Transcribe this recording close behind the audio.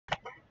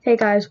Hey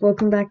guys,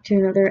 welcome back to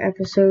another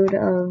episode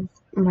of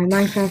my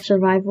Minecraft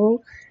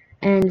survival.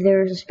 And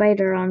there's a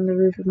spider on the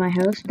roof of my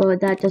house,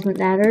 but that doesn't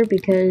matter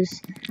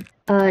because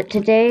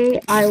today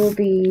I will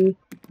be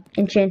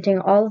enchanting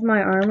all of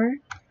my armor,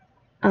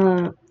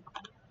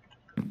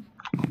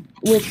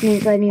 which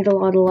means I need a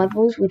lot of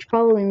levels, which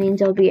probably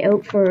means I'll be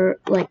out for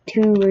like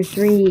 2 or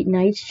 3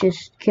 nights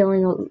just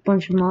killing a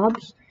bunch of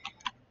mobs.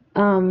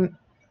 And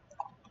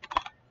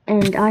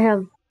I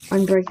have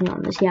Unbreaking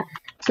on this, yeah.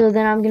 So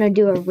then I'm gonna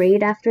do a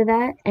raid after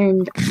that,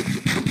 and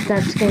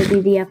that's going to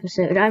be the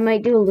episode. I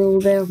might do a little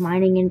bit of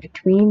mining in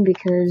between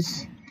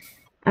because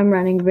I'm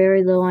running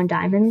very low on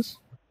diamonds.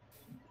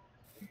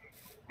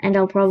 And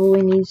I'll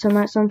probably need some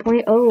at some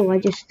point. Oh, I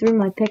just threw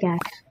my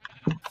pickaxe.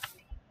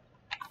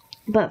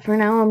 But for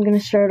now, I'm going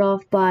to start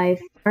off by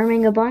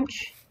farming a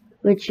bunch,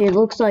 which it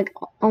looks like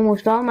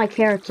almost all my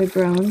carrots are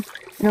grown,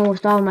 and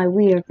almost all my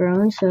wheat are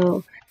grown,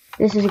 so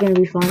this is going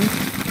to be fun.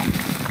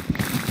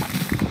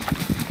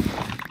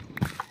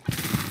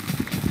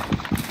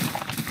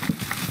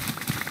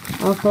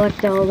 I'll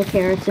collect all the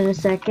carrots in a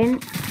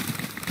second.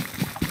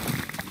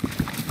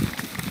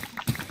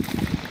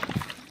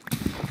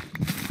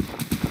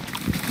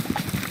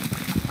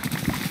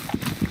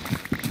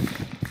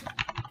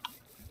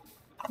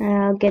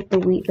 I'll get the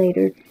wheat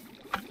later.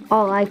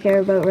 All I care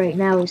about right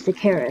now is the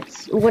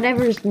carrots.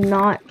 Whatever's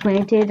not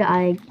planted,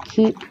 I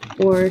keep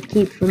for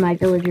my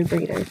villager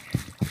breeder,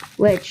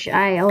 which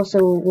I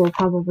also will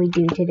probably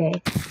do today.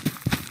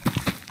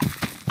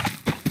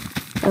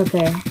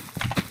 Okay.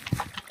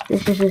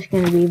 This is just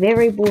going to be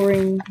very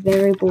boring,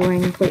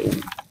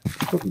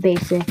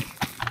 basic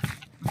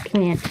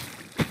plant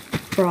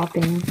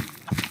cropping,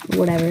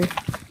 whatever,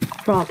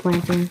 crop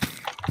planting.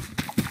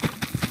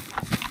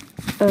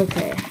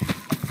 Okay.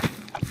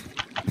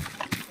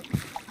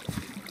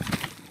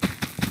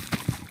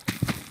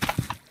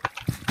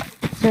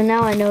 So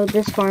now I know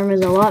this farm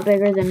is a lot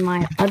bigger than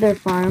my other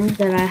farm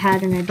that I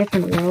had in a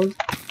different world.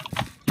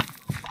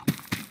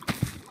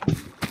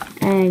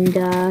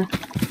 And,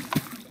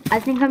 I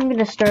think I'm going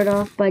to start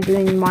off by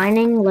doing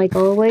mining, like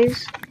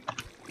always.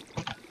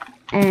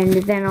 And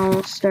then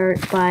I'll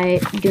start by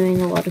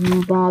doing a lot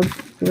of mob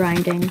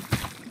grinding.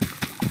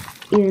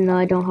 Even though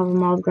I don't have a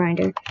mob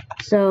grinder.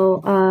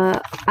 So,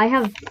 I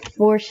have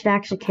 4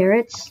 stacks of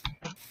carrots,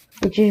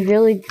 which is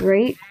really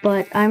great,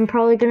 but I'm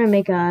probably going to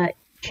make a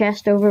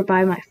chest over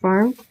by my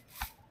farm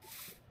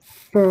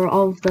for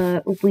all of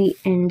the wheat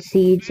and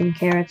seeds and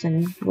carrots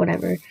and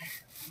whatever.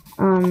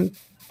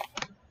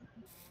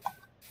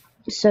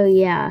 So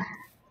yeah,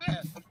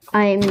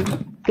 I'm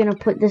gonna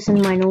put this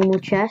in my normal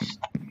chest,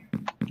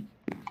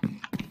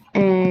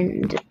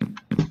 and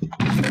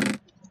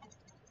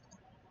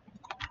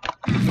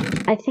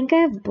I think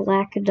I have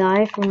black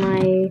dye for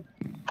my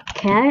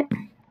cat.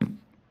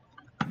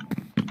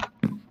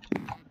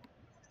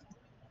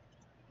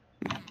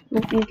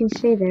 Look, you can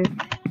stay there.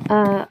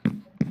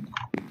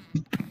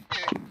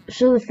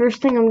 So the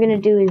first thing I'm gonna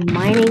do is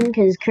mining,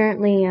 because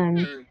currently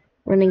I'm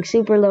running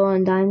super low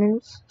on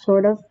diamonds,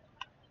 sort of.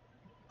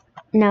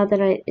 Now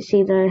that I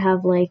see that I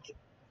have like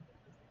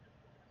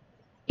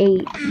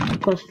 8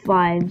 plus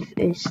 5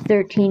 is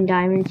 13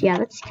 diamonds. Yeah,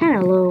 that's kind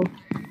of low,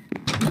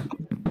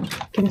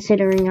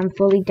 considering I'm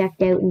fully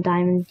decked out in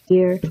diamond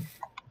gear.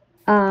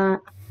 Yeah,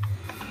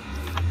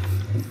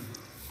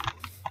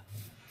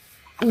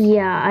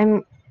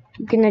 I'm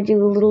gonna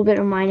do a little bit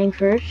of mining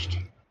first.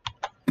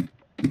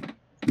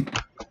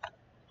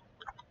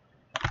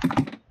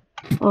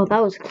 Oh,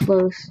 that was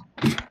close.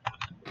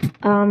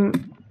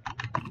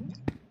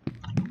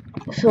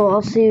 So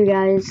I'll see you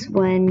guys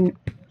when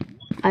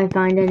I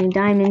find any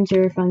diamonds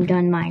or if I'm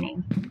done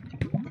mining.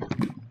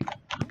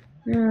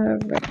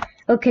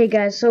 Okay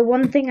guys, so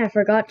one thing I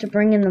forgot to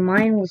bring in the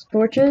mine was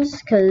torches,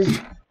 because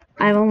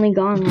I've only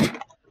gone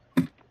like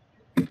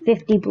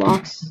 50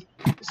 blocks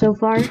so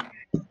far,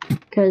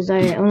 because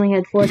I only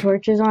had 4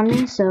 torches on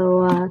me,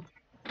 so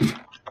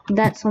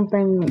that's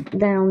something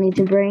that I'll need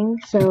to bring.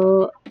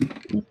 So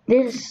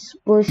this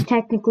was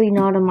technically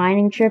not a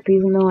mining trip,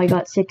 even though I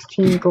got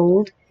 16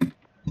 gold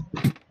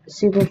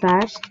super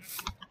fast.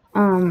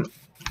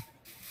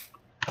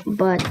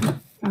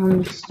 But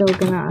I'm still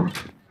gonna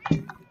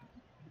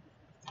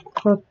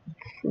cook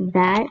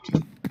that.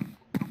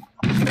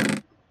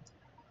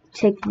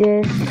 Take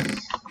this,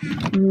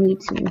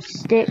 need some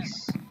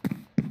sticks.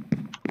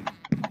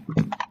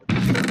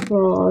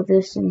 Throw all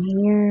this in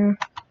here.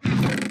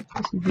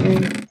 This in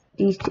here.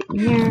 These 2 in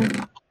here.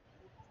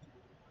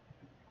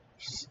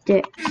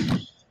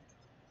 Sticks.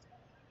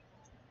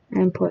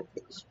 And put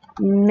as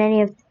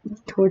many of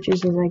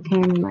torches as I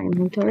can in my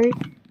inventory.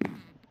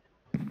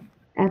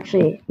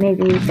 Actually,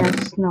 maybe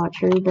that's not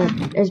true,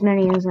 but as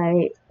many as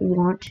I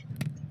want.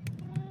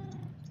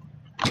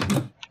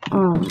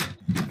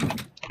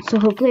 So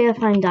hopefully I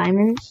find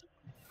diamonds,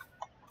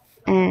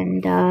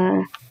 and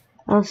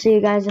I'll see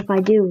you guys if I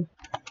do.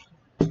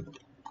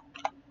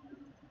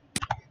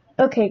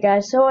 Okay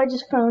guys, so I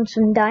just found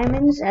some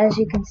diamonds, as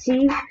you can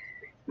see,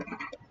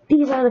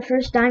 These are the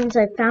first diamonds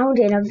I've found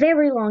in a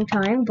very long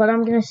time, but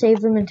I'm gonna save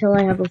them until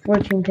I have a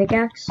fortune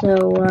pickaxe,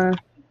 so,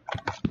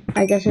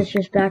 I guess it's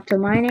just back to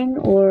mining,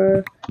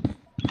 or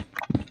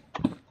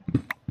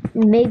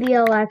maybe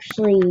I'll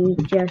actually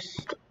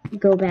just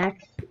go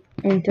back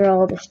and throw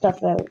all the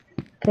stuff out,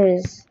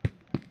 because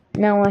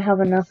now I have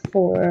enough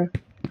for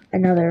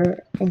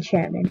another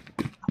enchantment.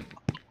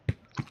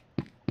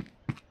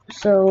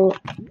 So,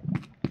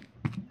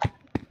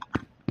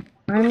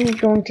 I'm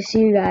going to see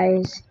you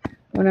guys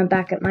when I'm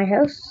back at my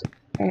house,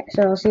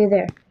 so I'll see you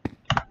there.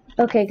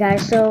 Okay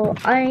guys, so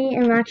I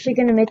am actually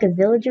going to make a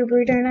villager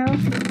breeder now,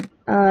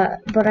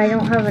 but I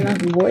don't have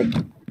enough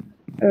wood,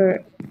 or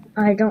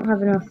I don't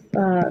have enough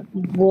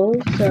wool,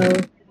 so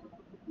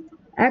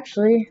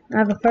actually I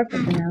have a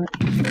perfect amount.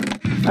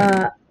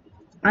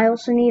 I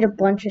also need a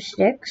bunch of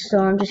sticks, so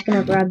I'm just going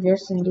to grab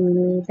this and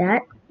do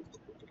that,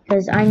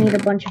 because I need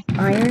a bunch of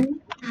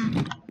iron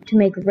to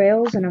make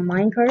rails and a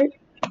minecart.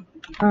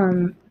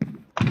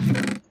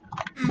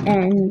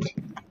 And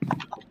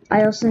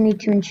I also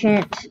need to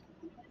enchant,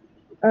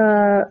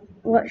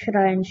 what should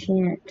I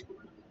enchant?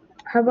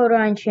 How about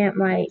I enchant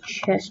my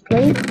chest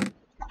plate?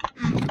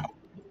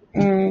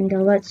 And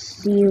let's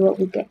see what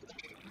we get.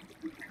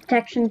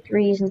 Protection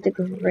 3 isn't the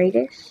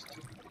greatest,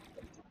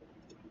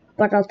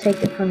 but I'll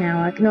take it for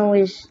now. I can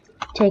always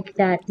take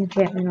that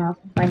enchantment off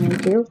if I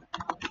need to.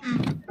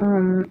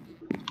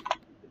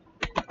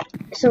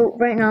 So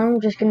right now I'm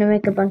just gonna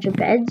make a bunch of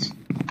beds.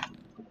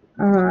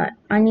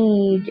 I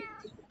need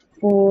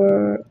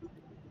 4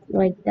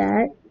 like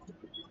that.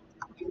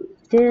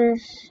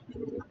 This,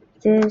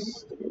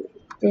 this.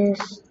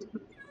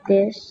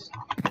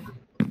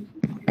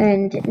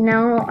 And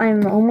now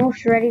I'm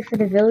almost ready for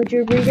the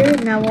villager breeder.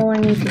 Now all I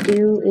need to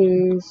do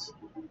is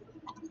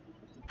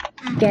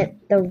get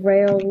the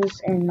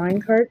rails and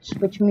minecarts,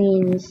 which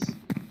means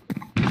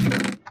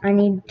I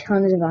need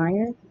tons of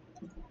iron,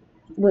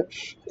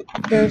 which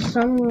there's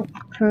some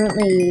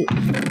currently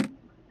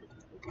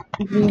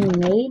being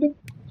made,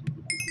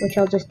 which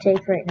I'll just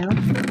take right now.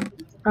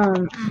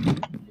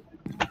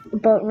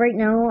 But right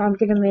now I'm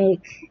gonna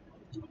make,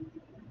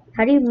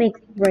 how do you make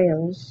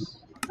rails?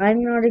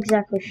 I'm not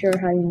exactly sure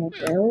how you make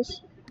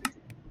rails,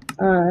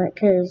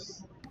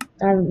 cause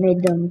I haven't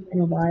made them in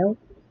a while.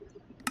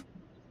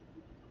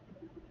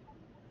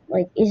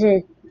 Like, is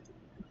it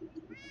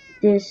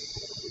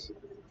this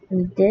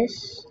and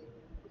this,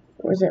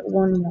 or is it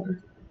one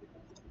more?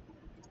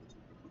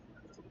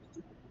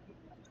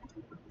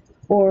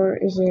 Or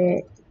is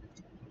it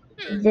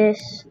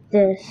this,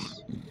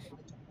 this,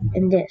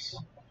 and this?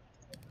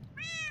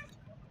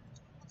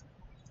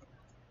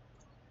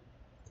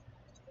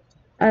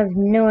 I have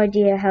no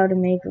idea how to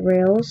make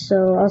rails,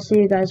 so I'll see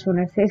you guys when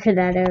I figure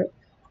that out.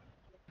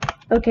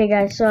 Okay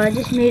guys, so I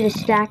just made a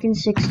stack and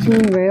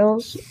 16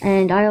 rails,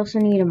 and I also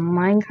need a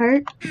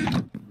minecart,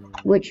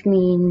 which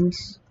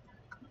means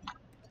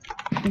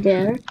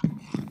there.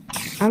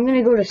 I'm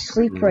gonna go to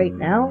sleep right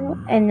now,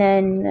 and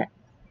then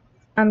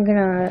I'm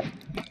gonna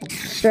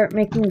start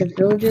making the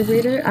villager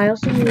breeder. I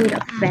also need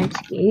a fence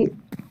gate,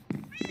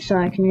 so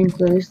I can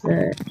enclose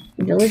the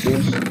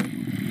villagers.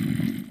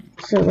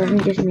 So let me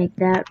just make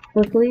that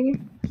quickly.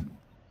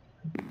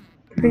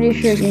 Pretty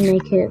sure I can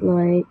make it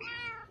like,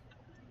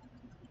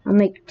 I'll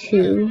make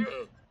 2.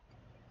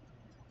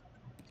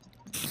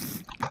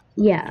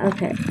 Yeah,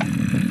 okay.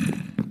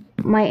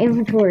 My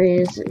inventory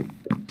is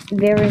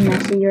very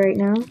messy right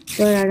now,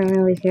 but I don't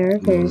really care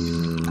because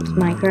it's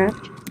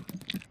Minecraft.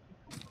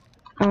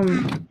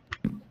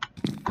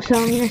 So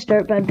I'm gonna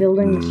start by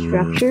building the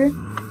structure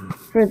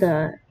for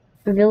the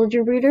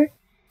villager breeder,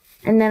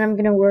 and then I'm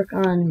gonna work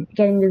on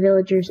getting the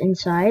villagers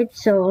inside.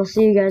 So I'll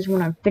see you guys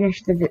when I've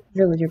finished the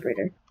villager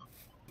breeder.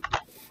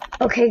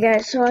 Okay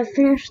guys, so I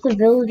finished the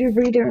villager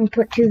breeder and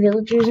put 2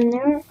 villagers in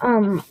there.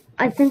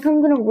 I think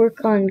I'm gonna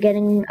work on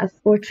getting a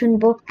fortune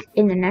book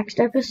in the next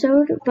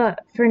episode,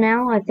 but for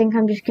now I think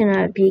I'm just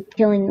gonna be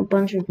killing a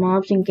bunch of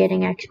mobs and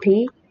getting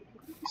XP,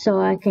 so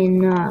I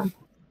can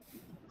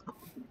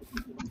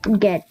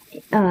get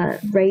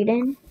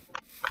raid.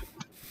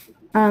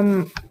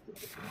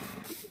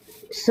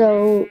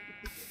 So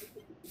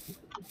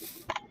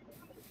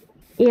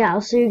yeah,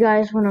 I'll see you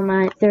guys when I'm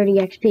at 30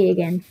 XP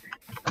again.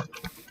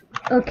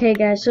 Okay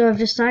guys, so I've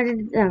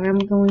decided that I'm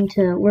going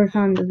to work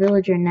on the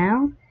villager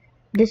now.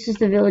 This is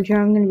the villager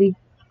I'm going to be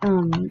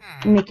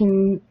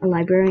making a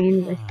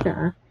librarian with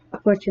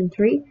Fortune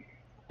 3.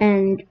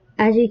 And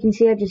as you can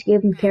see, I just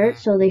gave them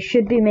carrots, so they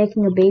should be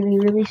making a baby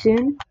really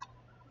soon.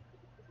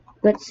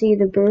 Let's see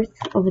the birth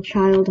of a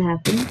child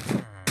happen.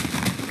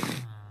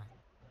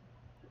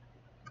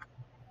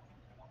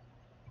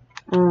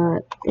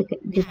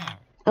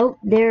 Oh,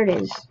 there it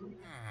is.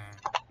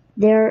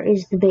 There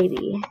is the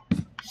baby.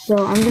 So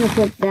I'm going to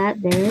put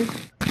that there.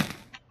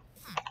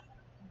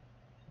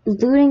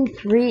 Looting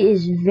 3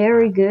 is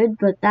very good,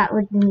 but that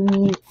would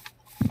mean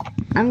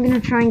I'm going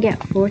to try and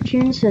get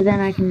fortune so then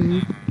I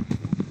can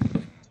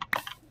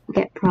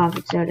get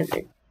profits out of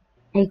it,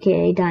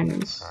 aka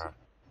diamonds.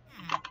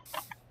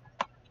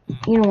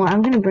 You know what,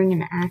 I'm going to bring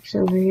an axe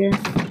over here.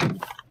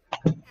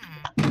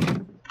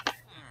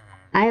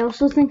 I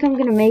also think I'm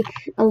gonna make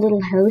a little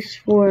house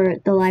for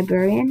the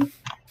librarian.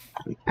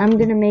 I'm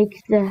gonna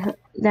make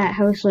that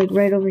house like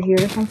right over here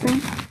or something,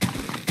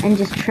 and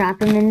just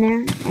trap him in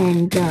there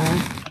and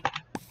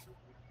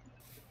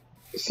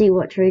see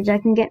what trades I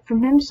can get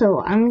from him.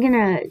 So I'm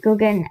gonna go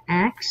get an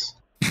axe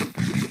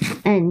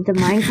and the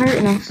minecart,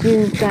 and I'll see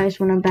you guys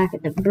when I'm back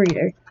at the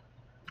breeder.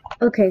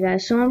 Okay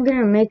guys, so I'm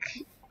gonna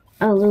make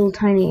a little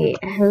tiny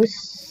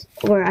house,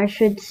 or I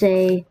should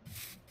say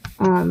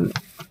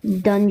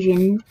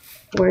dungeon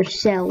or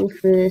cell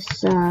for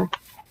this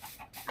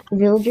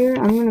villager.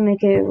 I'm gonna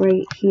make it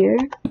right here.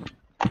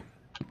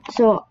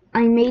 So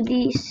I made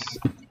these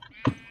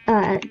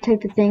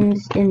type of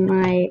things in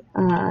my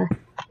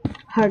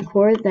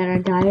hardcore that I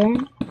die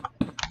in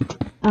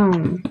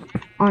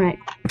on a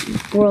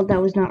world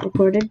that was not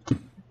recorded.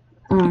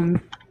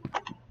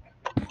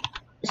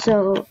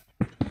 So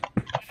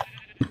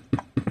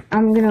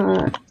I'm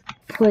gonna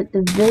put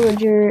the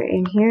villager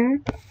in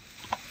here.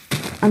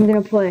 I'm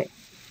gonna put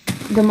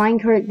the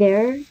minecart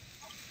there,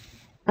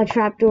 a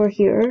trapdoor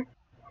here,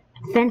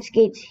 fence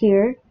gates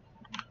here,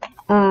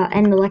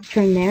 and the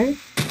lectern there.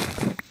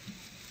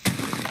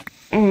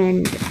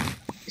 And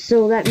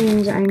so that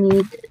means I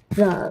need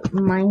the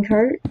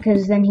minecart,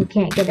 because then he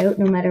can't get out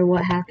no matter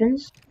what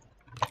happens.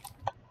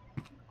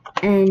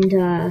 And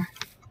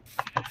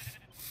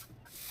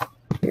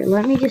here,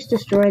 let me just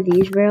destroy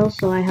these rails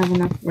so I have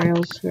enough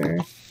rails for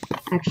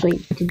actually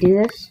to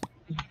do this.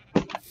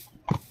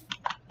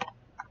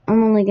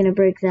 I'm only gonna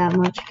break that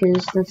much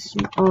because that's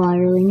all I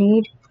really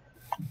need.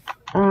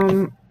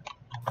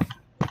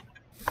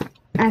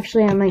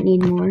 Actually, I might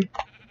need more.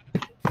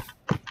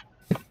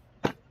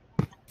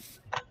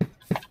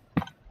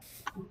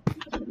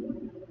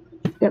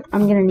 Yep,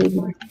 I'm gonna need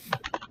more.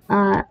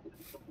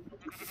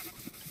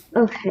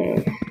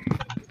 Okay,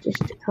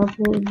 just a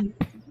couple of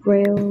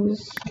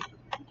rails.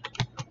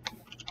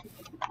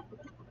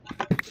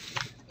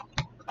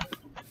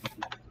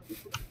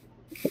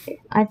 Okay,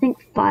 I think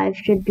 5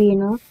 should be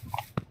enough.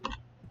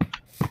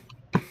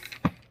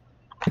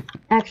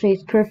 Actually,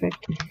 it's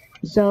perfect.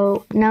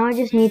 So now I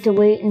just need to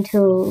wait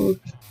until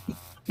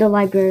the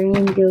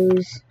librarian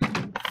goes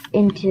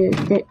into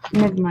the.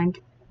 Never mind.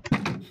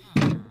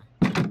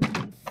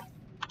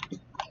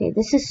 Okay,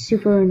 this is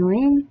super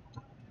annoying.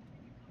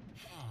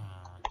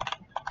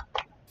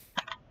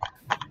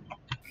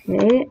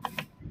 Okay.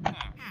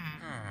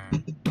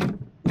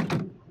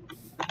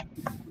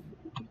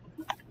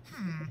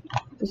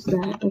 What's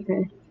that?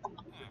 Okay.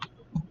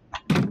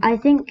 I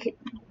think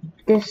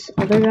this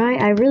other guy,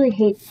 I really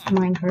hate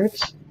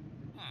minecarts.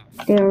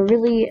 They are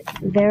really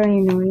very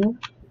annoying.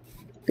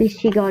 At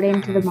least he got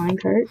into the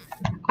minecart.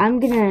 I'm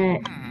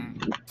gonna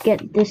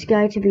get this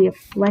guy to be a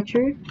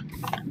Fletcher.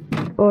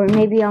 Or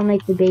maybe I'll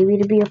make the baby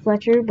to be a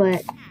Fletcher,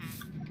 but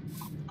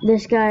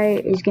this guy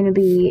is gonna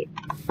be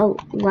a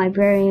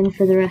librarian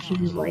for the rest of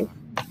his life.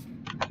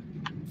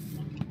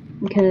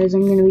 Because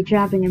I'm gonna be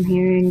trapping him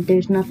here and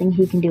there's nothing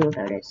he can do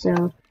about it.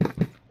 So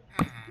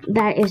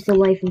that is the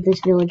life of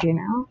this villager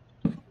now.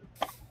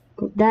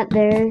 Put that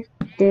there,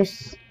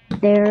 this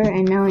there,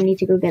 and now I need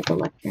to go get the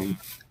lectern.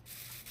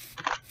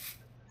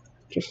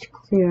 Just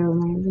clear out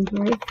my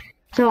inventory.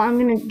 So I'm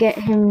gonna get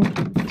him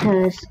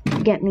to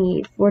get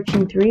me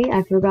Fortune 3.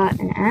 I forgot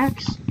an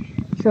axe.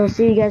 So I'll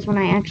see you guys when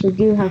I actually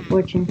do have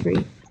Fortune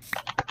 3.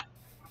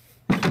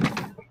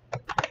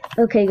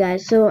 Okay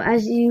guys, so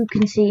as you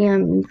can see,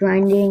 I'm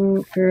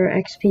grinding for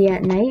XP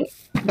at night.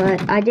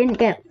 But I didn't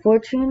get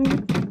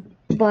Fortune,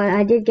 but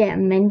I did get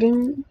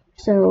Mending.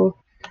 So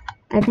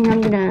I think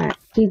I'm gonna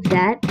keep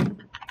that,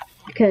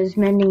 because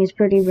Mending is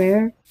pretty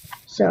rare.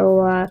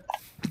 So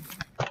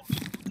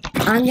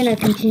I'm gonna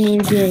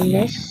continue doing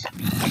this,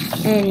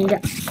 and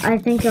I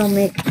think I'll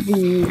make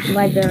the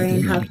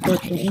librarian have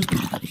Fortune,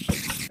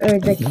 or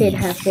the kid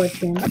have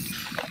Fortune,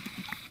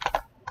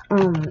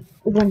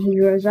 when he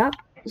grows up.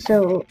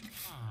 So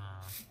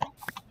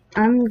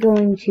I'm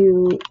going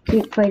to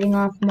keep fighting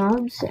off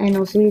mobs, and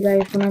I'll see you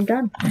guys when I'm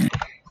done.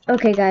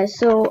 Okay guys,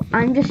 so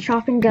I'm just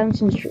chopping down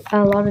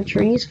a lot of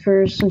trees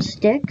for some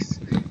sticks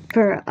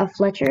for a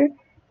Fletcher,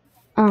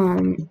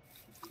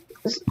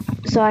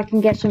 so I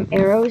can get some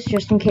arrows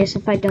just in case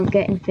if I don't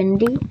get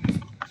infinity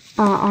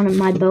on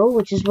my bow,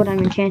 which is what I'm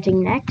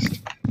enchanting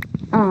next.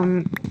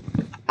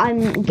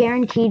 I'm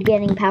guaranteed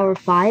getting power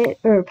 5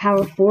 or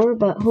power 4,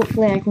 but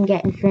hopefully I can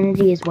get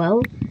infinity as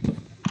well.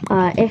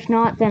 If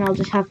not, then I'll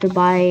just have to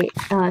buy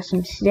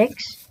some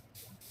sticks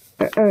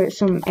or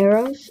some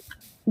arrows.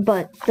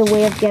 But the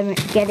way of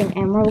getting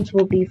emeralds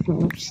will be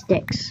from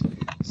sticks.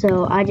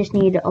 So I just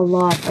need a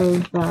lot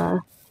of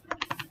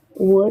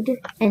wood,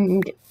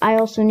 and I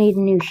also need a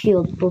new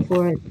shield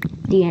before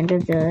the end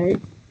of the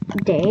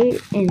day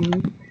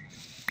in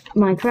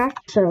Minecraft.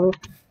 So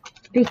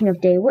speaking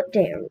of day, what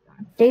day are we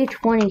on? Day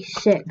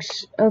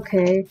 26.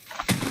 Okay,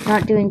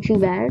 not doing too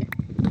bad.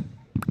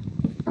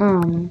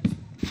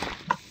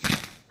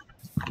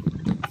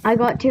 I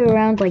got to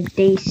around like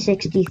day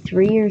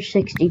 63 or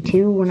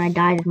 62 when I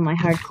died in my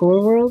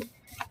hardcore world,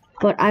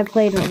 but I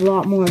played a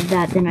lot more of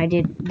that than I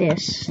did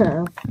this,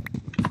 so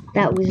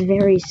That was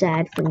very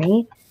sad for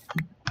me.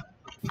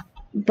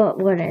 But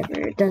whatever,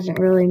 it doesn't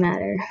really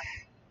matter.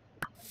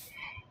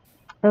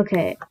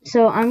 Okay,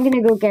 so I'm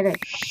gonna go get a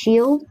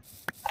shield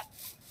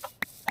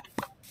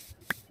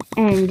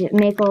and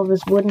make all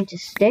this wood into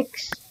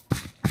sticks.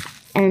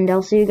 And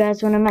I'll see you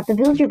guys when I'm at the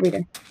villager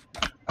breeder.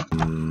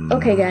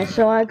 Okay guys,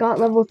 so I got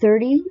level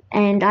 30,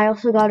 and I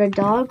also got a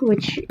dog,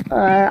 which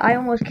I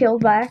almost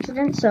killed by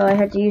accident, so I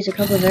had to use a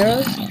couple of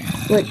arrows,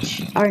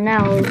 which are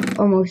now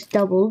almost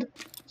doubled.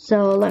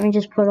 So let me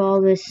just put all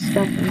this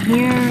stuff in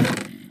here,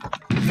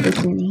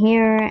 this in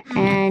here,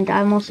 and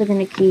I'm also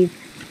going to keep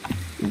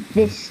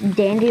this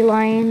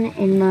dandelion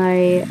in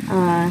my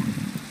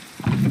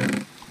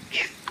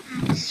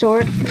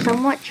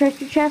somewhat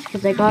treasure chest,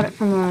 because I got it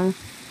from a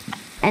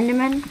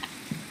enderman.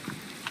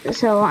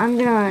 So I'm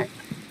gonna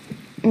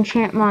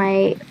enchant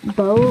my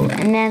bow,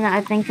 and then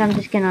I think I'm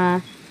just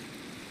gonna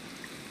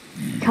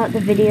cut the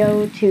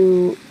video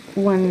to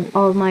when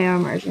all of my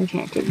armor is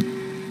enchanted.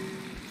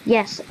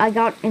 Yes, I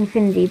got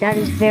infinity. That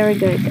is very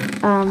good.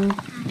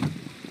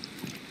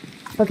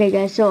 Okay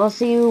guys, so I'll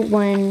see you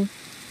when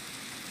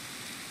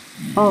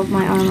all of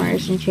my armor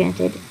is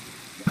enchanted.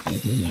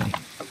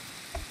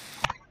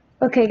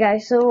 Okay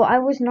guys, so I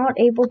was not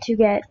able to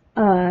get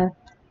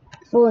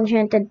full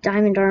enchanted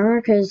diamond armor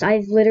because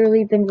I've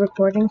literally been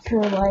recording for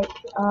like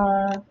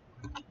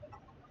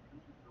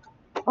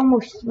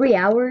almost 3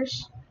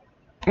 hours,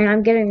 and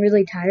I'm getting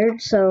really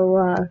tired.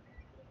 So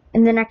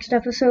in the next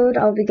episode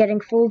I'll be getting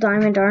full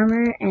diamond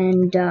armor,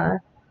 and I'll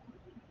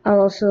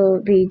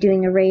also be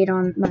doing a raid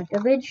on my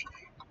village.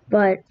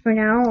 But for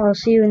now, I'll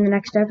see you in the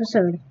next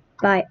episode.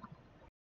 Bye.